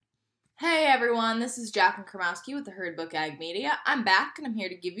everyone, this is Jacqueline Kromowski with the Herd Book Ag Media. I'm back and I'm here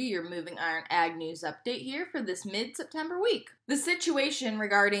to give you your Moving Iron Ag News update here for this mid-September week. The situation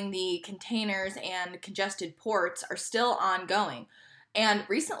regarding the containers and congested ports are still ongoing. And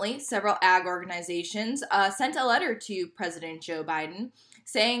recently, several ag organizations sent a letter to President Joe Biden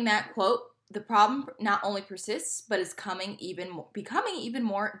saying that, quote, the problem not only persists, but is becoming even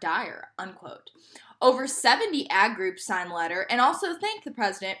more dire, unquote. Over 70 ag groups signed the letter and also thanked the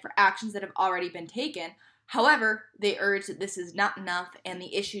president for actions that have already been taken. However, they urge that this is not enough and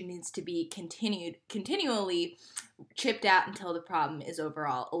the issue needs to be continually chipped at until the problem is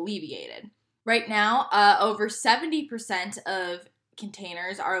overall alleviated. Right now, over 70% of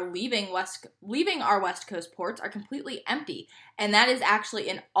containers are leaving our West Coast ports are completely empty, and that is actually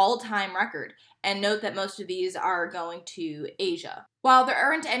an all-time record. And note that most of these are going to Asia. While there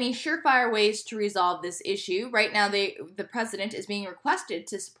aren't any surefire ways to resolve this issue, right now the president is being requested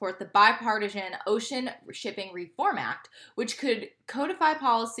to support the bipartisan Ocean Shipping Reform Act, which could codify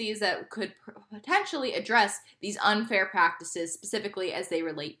policies that could potentially address these unfair practices, specifically as they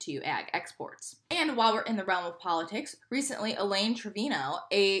relate to ag exports. And while we're in the realm of politics, recently Elaine Trevino,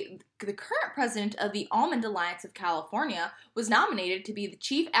 the current president of the Almond Alliance of California, was nominated to be the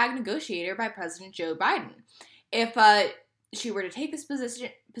chief ag negotiator by President Joe Biden. If she were to take this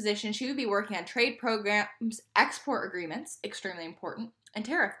position, she would be working on trade programs, export agreements, extremely important, and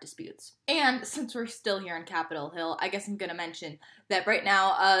tariff disputes. And since we're still here on Capitol Hill, I guess I'm going to mention that right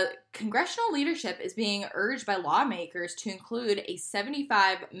now, congressional leadership is being urged by lawmakers to include a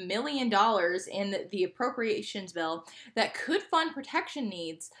 $75 million in the appropriations bill that could fund protection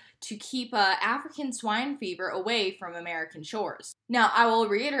needs to keep African swine fever away from American shores. Now, I will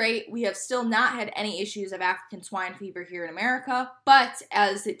reiterate, we have still not had any issues of African swine fever here in America, but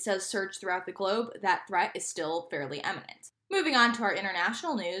as it says surge throughout the globe, that threat is still fairly imminent. Moving on to our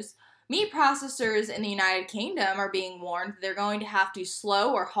international news, meat processors in the United Kingdom are being warned that they're going to have to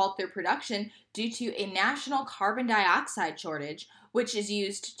slow or halt their production due to a national carbon dioxide shortage, which is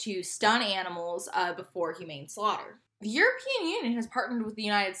used to stun animals before humane slaughter. The European Union has partnered with the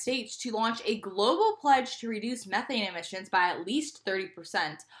United States to launch a global pledge to reduce methane emissions by at least 30%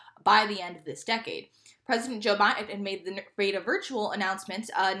 by the end of this decade. President Joe Biden made a virtual announcement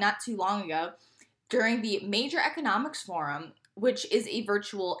not too long ago during the Major Economics Forum, which is a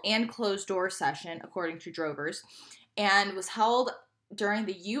virtual and closed-door session, according to Drovers, and was held during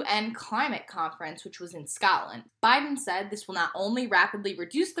the UN Climate Conference, which was in Scotland. Biden said this will not only rapidly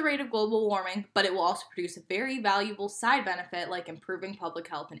reduce the rate of global warming, but it will also produce a very valuable side benefit like improving public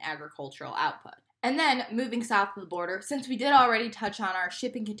health and agricultural output. And then, moving south of the border, since we did already touch on our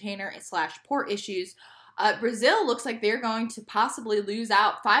shipping container / port issues, Brazil looks like they're going to possibly lose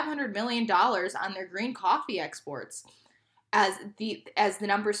out $500 million on their green coffee exports, as the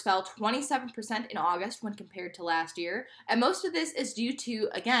numbers fell 27% in August when compared to last year. And most of this is due to,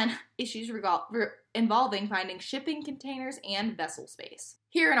 again, issues involving finding shipping containers and vessel space.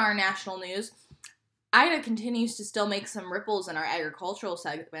 Here in our national news, Ida continues to still make some ripples in our agricultural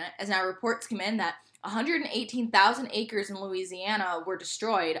segment, as now reports come in that 118,000 acres in Louisiana were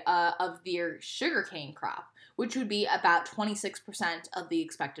destroyed of their sugarcane crop, which would be about 26% of the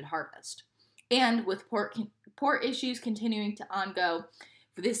expected harvest. And with port issues continuing to ongo,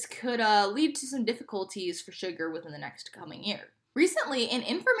 this could lead to some difficulties for sugar within the next coming year. Recently, an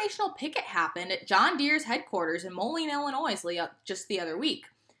informational picket happened at John Deere's headquarters in Moline, Illinois, just the other week.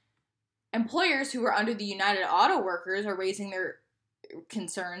 Employers who are under the United Auto Workers are raising their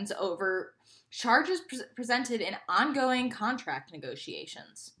concerns over charges presented in ongoing contract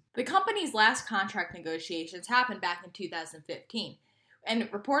negotiations. The company's last contract negotiations happened back in 2015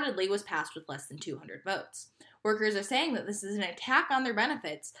 and reportedly was passed with less than 200 votes. Workers are saying that this is an attack on their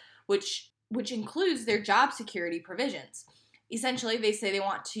benefits, which includes their job security provisions. Essentially, they say they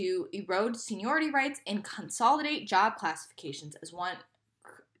want to erode seniority rights and consolidate job classifications, as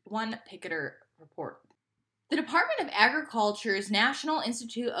one picketer reported. The Department of Agriculture's National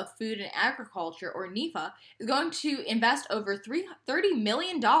Institute of Food and Agriculture, or NIFA, is going to invest over $30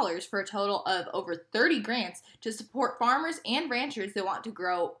 million for a total of over 30 grants to support farmers and ranchers that want to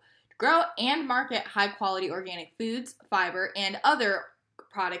grow and market high-quality organic foods, fiber, and other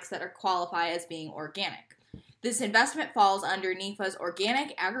products that qualify as being organic. This investment falls under NIFA's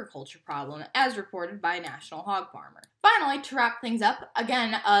organic agriculture problem, as reported by National Hog Farmer. Finally, to wrap things up,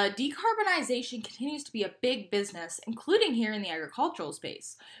 again, decarbonization continues to be a big business, including here in the agricultural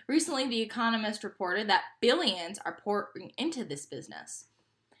space. Recently, The Economist reported that billions are pouring into this business.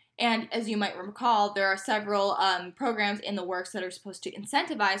 And as you might recall, there are several programs in the works that are supposed to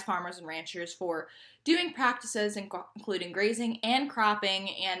incentivize farmers and ranchers for doing practices including grazing and cropping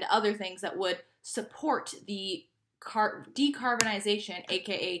and other things that would support the decarbonization,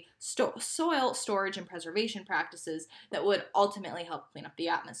 aka soil storage and preservation practices that would ultimately help clean up the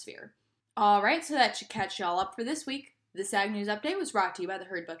atmosphere. All right, so that should catch y'all up for this week. This Ag News Update was brought to you by the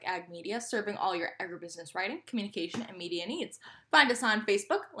Herd Book Ag Media, serving all your agribusiness writing, communication, and media needs. Find us on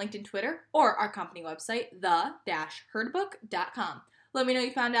Facebook, LinkedIn, Twitter, or our company website, the-herdbook.com. Let me know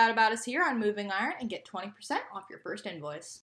you found out about us here on Moving Iron and get 20% off your first invoice.